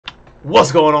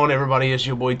What's going on, everybody? It's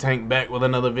your boy Tank back with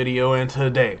another video, and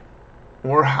today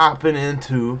we're hopping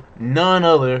into none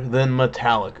other than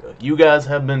Metallica. You guys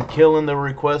have been killing the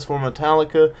request for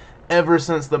Metallica ever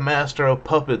since the Master of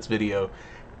Puppets video.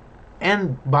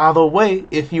 And by the way,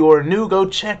 if you are new, go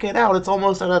check it out. It's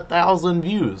almost at 1,000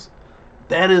 views.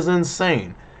 That is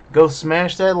insane. Go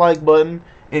smash that like button,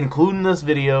 including this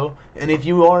video, and if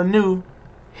you are new,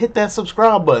 hit that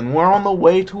subscribe button. We're on the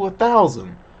way to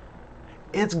 1,000.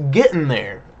 It's getting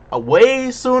there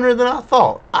way sooner than I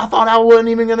thought. I thought I wasn't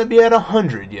even going to be at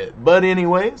 100 yet. But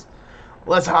anyways,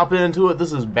 let's hop into it.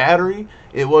 This is Battery.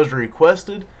 It was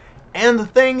requested. And the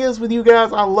thing is with you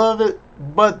guys, I love it.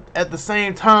 But at the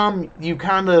same time, you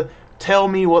kind of tell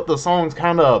me what the song's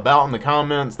kind of about in the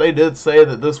comments. They did say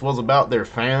that this was about their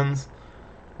fans,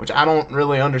 which I don't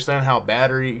really understand how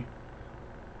Battery...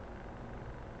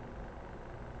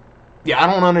 I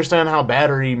don't understand how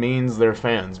Battery means their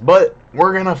fans, but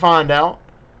we're gonna find out.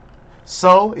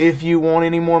 So, if you want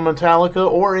any more Metallica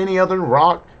or any other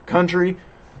rock, country,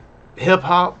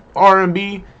 hip-hop,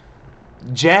 R&B,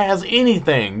 jazz,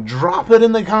 anything, drop it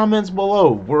in the comments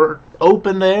below. We're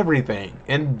open to everything.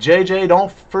 And JJ,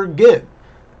 don't forget,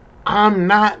 I'm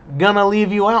not gonna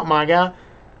leave you out, my guy.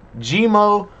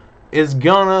 Gmo is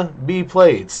gonna be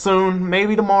played soon,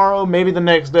 maybe tomorrow, maybe the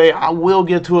next day. I will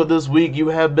get to it this week. You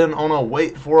have been on a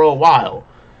wait for a while,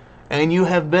 and you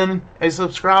have been a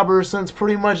subscriber since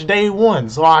pretty much day one,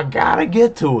 so I gotta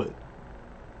get to it.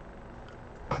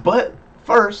 But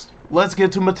first, let's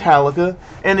get to Metallica,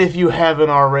 and if you haven't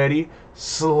already,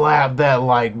 slap that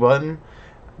like button.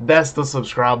 That's the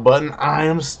subscribe button. I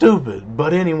am stupid,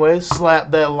 but anyway,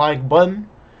 slap that like button.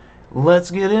 Let's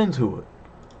get into it.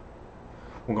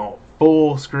 We're going to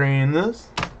full screen this.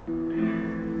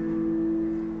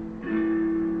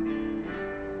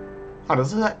 Oh,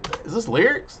 is this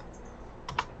lyrics?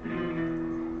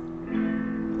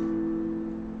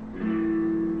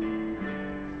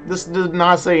 This did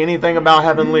not say anything about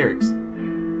having lyrics.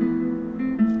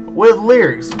 With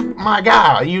lyrics, my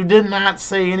guy, you did not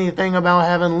say anything about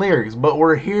having lyrics, but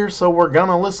we're here, so we're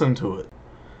gonna listen to it.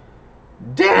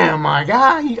 Damn, my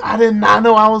guy, I did not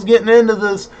know I was getting into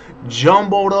this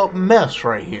jumbled up mess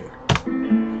right here.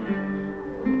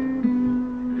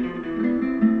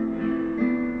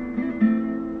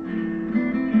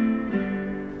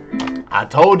 I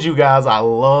told you guys I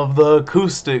love the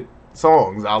acoustic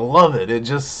songs. I love it. It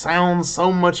just sounds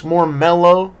so much more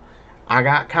mellow. I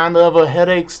got kind of a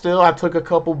headache still. I took a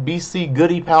couple BC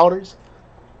Goody powders,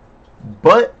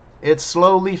 but it's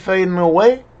slowly fading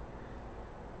away.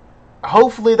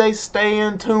 Hopefully they stay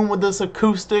in tune with this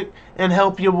acoustic and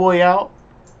help your boy out.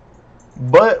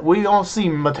 But we gonna see.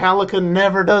 Metallica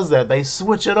never does that. They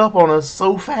switch it up on us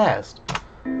so fast.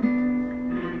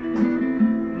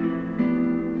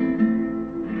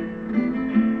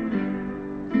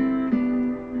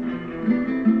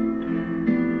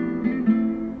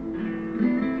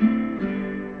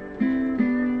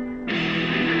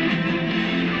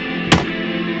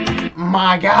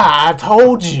 My God, I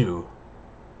told you.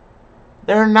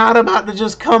 They're not about to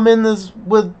just come in this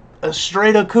with a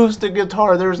straight acoustic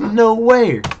guitar. There's no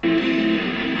way.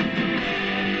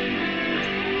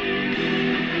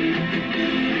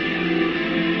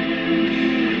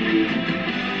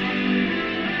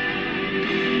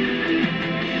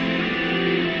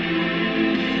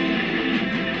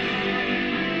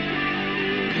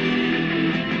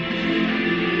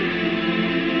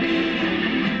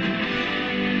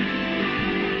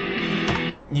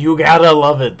 You gotta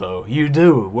love it though. You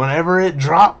do. Whenever it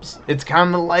drops, it's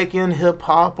kind of like in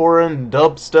hip-hop or in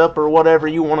dubstep or whatever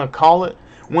you want to call it.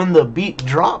 When the beat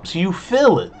drops, you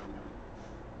feel it.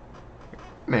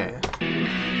 Man.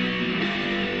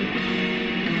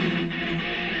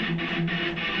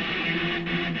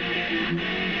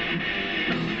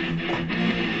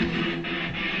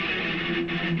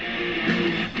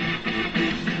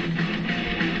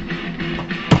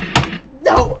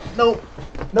 No, no,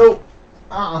 no.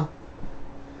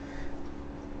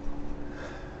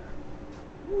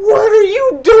 What are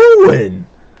you doing?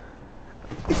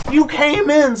 You came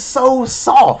in so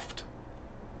soft,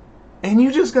 and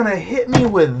you just gonna hit me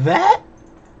with that?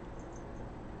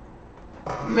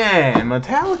 Man,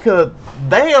 Metallica,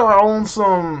 they are on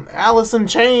some Alice in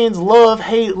Chains love,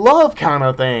 hate, love kind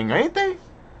of thing, ain't they?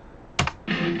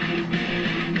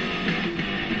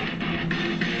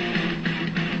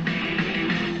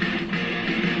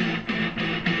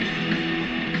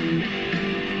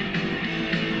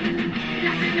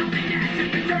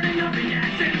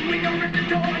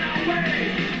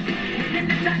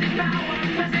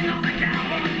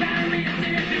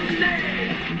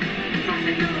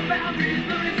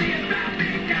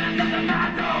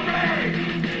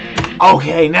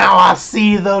 Okay, now I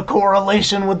see the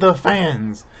correlation with the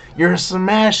fans. You're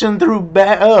smashing through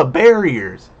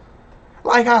barriers.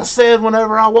 Like I said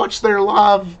whenever I watch their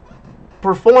live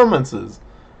performances,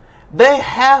 they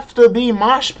have to be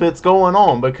mosh pits going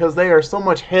on because they are so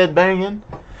much head banging.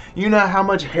 You know how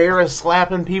much hair is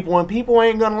slapping people, and people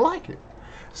ain't gonna like it.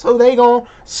 So they gonna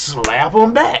slap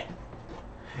them back.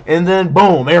 And then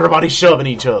boom, everybody's shoving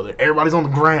each other. Everybody's on the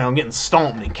ground getting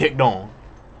stomped and kicked on.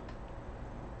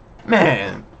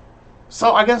 Man,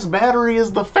 so I guess Battery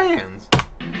is the fans.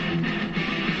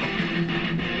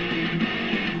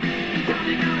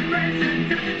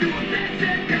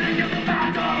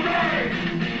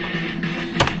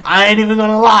 I ain't even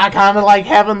gonna lie, I kinda like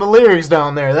having the lyrics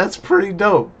down there. That's pretty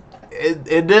dope.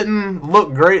 It didn't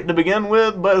look great to begin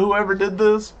with, but whoever did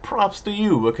this, props to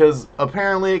you, because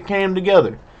apparently it came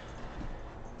together.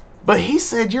 But he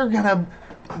said you're gonna,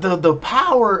 the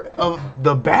power of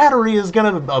the battery is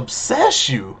gonna obsess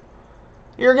you.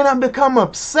 You're gonna become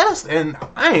obsessed, and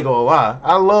I ain't gonna lie,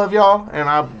 I love y'all,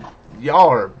 and y'all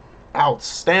are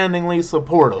outstandingly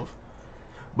supportive.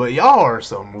 But y'all are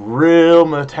some real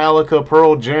Metallica,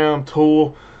 Pearl Jam,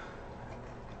 Tool,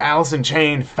 Alice in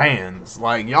Chains fans.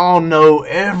 Like, y'all know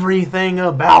everything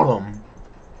about them.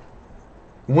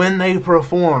 When they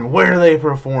performed, where they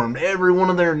performed, every one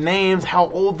of their names, how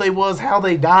old they was, how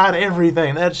they died,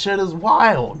 everything. That shit is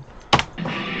wild.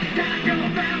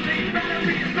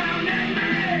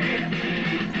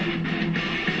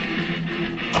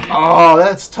 Oh,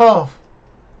 that's tough.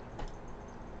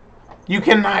 You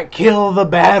cannot kill the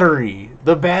battery.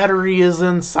 The battery is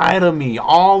inside of me.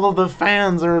 All of the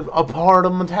fans are a part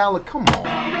of Metallica. Come on.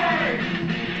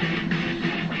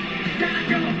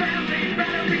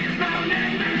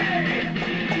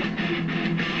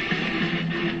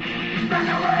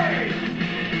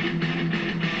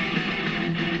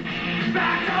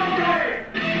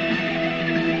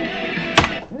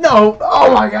 No.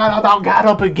 Oh my God, I about got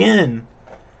up again.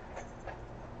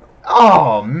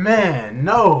 Oh man,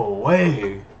 no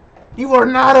way. You are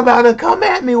not about to come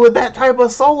at me with that type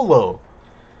of solo.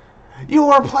 You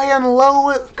are playing low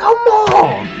with, come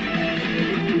on.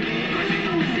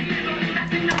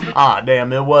 Ah,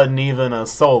 damn, it wasn't even a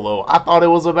solo. I thought it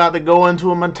was about to go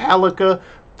into a Metallica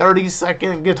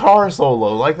 30-second guitar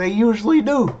solo like they usually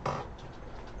do.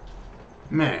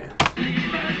 Man.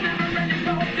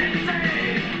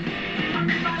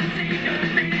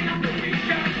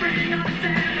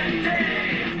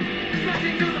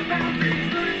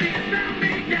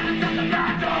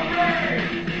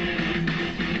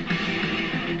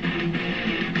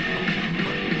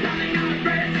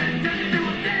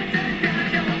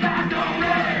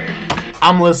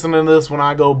 I'm listening to this when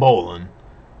I go bowling.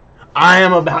 I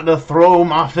am about to throw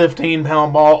my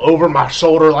 15-pound ball over my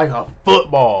shoulder like a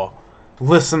football.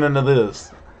 Listening to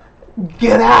this.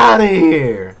 Get out of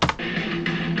here.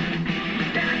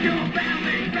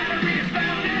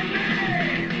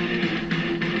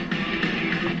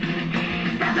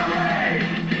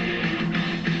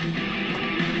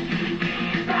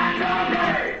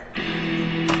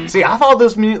 See, I thought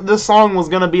this song was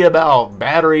gonna be about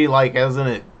battery, like as in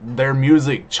it, their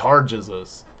music charges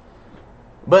us.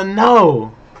 But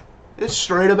no, it's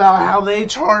straight about how they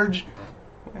charge.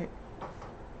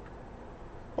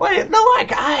 Wait, no,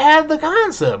 like I had the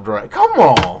concept right. Come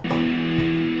on.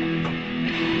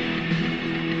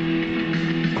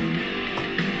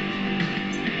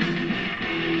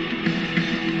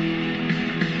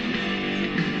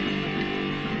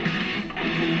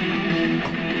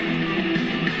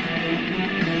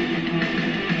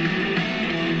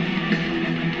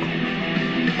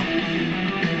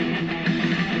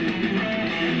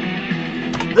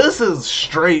 This is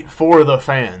straight for the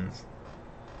fans.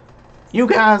 You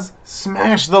guys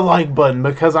smash the like button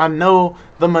because I know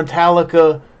the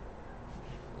Metallica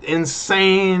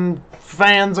insane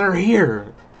fans are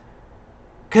here.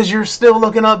 Because you're still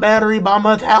looking up Battery by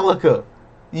Metallica.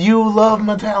 You love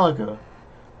Metallica.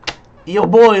 Your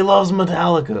boy loves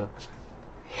Metallica.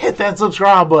 Hit that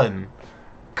subscribe button.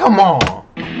 Come on.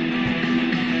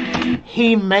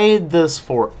 He made this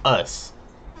for us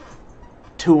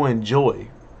to enjoy.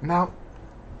 Now,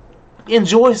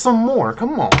 enjoy some more.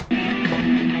 Come on.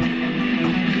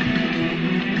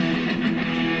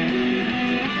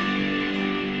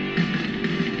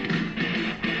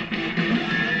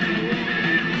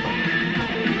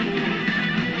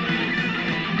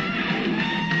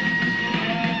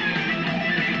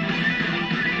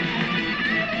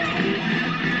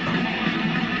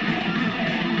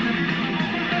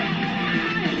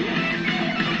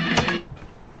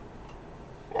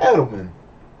 Edelman.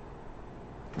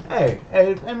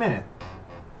 Hey, man.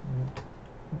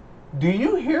 Do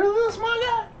you hear this, my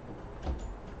guy?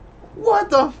 What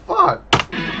the fuck?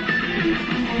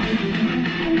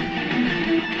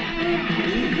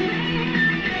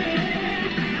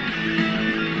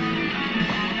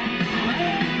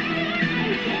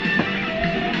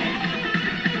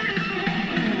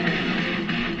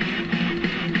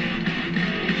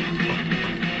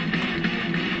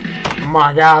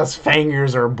 My guy's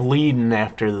fingers are bleeding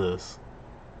after this.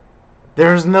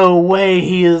 There's no way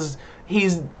he's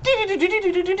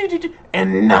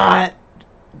and not,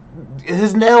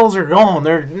 his nails are gone.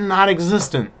 They're not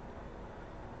existent.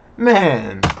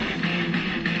 Man.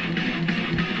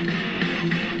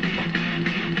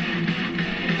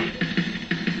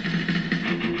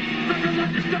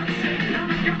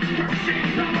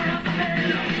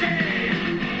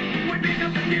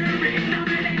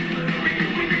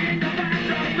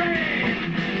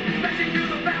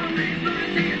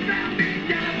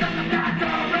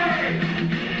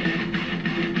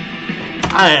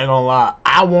 I ain't gonna lie,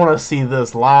 I want to see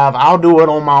this live. I'll do it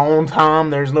on my own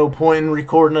time. There's no point in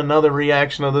recording another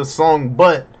reaction of this song,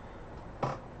 but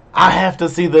I have to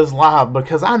see this live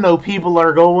because I know people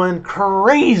are going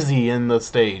crazy in the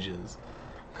stages.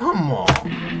 Come on.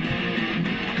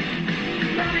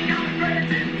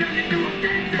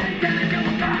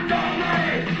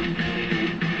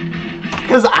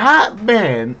 Because I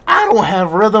don't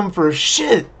have rhythm for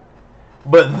shit.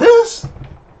 But this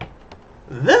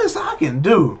I can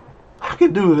do. I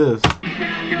can do this.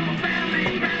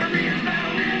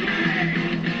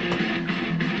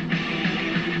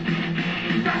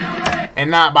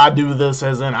 And not by do this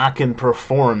as in I can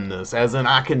perform this. As in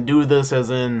I can do this as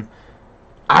in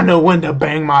I know when to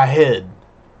bang my head.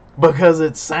 Because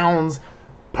it sounds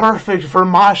perfect for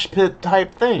mosh pit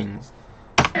type things.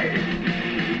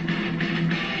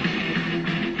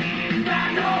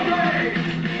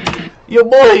 Your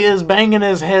boy is banging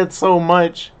his head so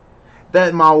much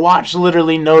that my watch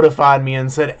literally notified me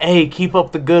and said, "Hey, keep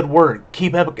up the good work.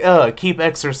 Keep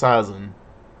exercising."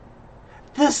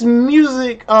 This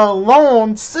music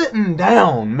alone, sitting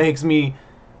down, makes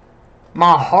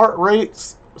my heart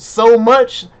rates so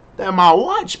much that my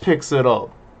watch picks it up.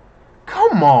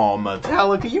 Come on,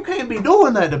 Metallica, you can't be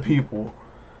doing that to people.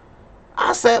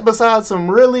 I sat beside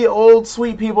some really old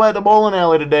sweet people at the bowling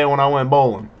alley today when I went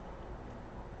bowling.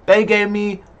 They gave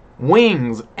me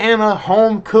wings and a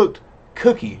home-cooked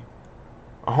cookie.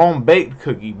 A home-baked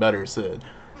cookie, better said.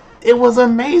 It was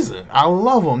amazing. I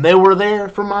love them. They were there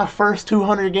for my first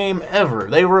 200 game ever.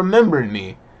 They remembered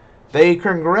me. They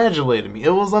congratulated me.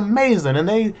 It was amazing. And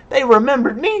they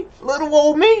remembered me. Little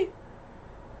old me.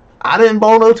 I didn't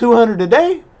bowl no 200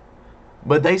 today.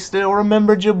 But they still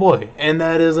remembered your boy. And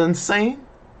that is insane.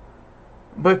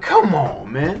 But come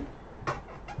on, man.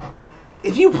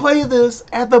 If you play this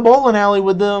at the bowling alley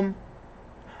with them,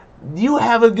 you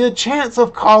have a good chance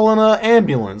of calling an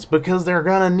ambulance because they're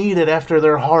gonna need it after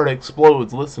their heart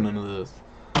explodes listening to this.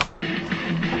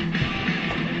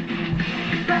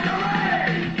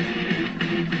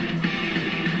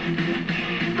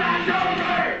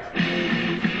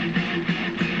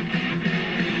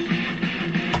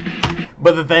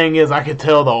 But the thing is, I could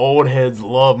tell the old heads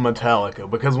love Metallica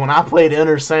because when I played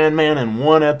Enter Sandman and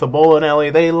won at the bowling alley,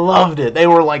 they loved it. They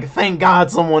were like, thank God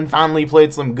someone finally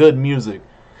played some good music.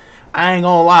 I ain't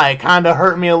gonna lie, it kind of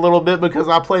hurt me a little bit because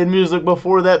I played music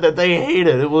before that they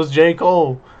hated. It was J.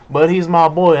 Cole. But he's my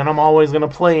boy and I'm always gonna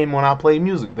play him when I play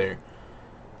music there.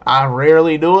 I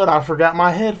rarely do it. I forgot my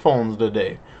headphones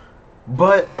today.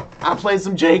 But I played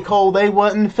some J. Cole, they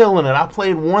wasn't feeling it. I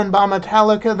played one by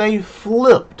Metallica, they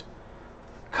flipped.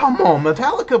 Come on,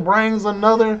 Metallica brings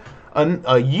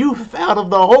a youth out of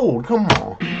the old. Come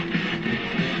on.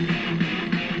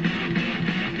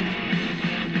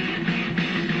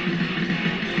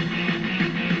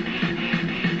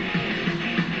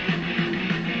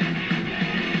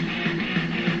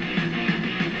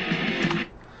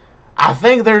 I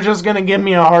think they're just going to give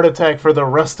me a heart attack for the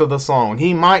rest of the song.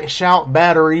 He might shout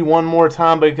battery one more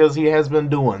time because he has been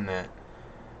doing that.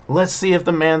 Let's see if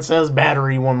the man says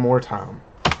battery one more time.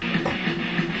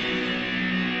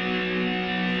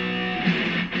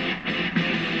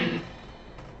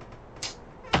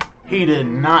 He did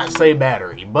not say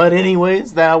battery, but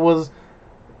anyways, that was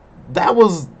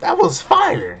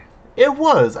fire. It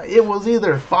was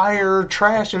either fire or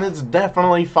trash, and it's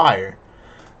definitely fire.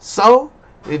 So,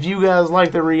 if you guys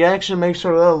like the reaction, make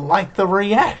sure to like the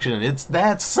reaction. It's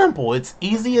that simple. It's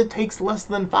easy. It takes less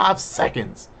than 5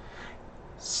 seconds.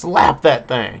 Slap that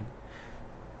thing.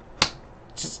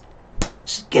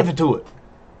 Just give it to it.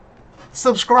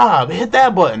 Subscribe. Hit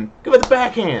that button. Give it the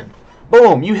backhand.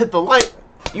 Boom. You hit the like.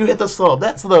 You hit the sub.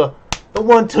 That's the The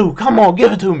 1-2. Come on,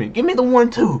 give it to me. Give me the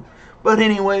 1-2. But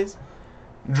anyways,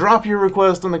 drop your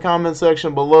request in the comment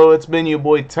section below. It's been your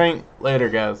boy Tank. Later,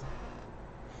 guys.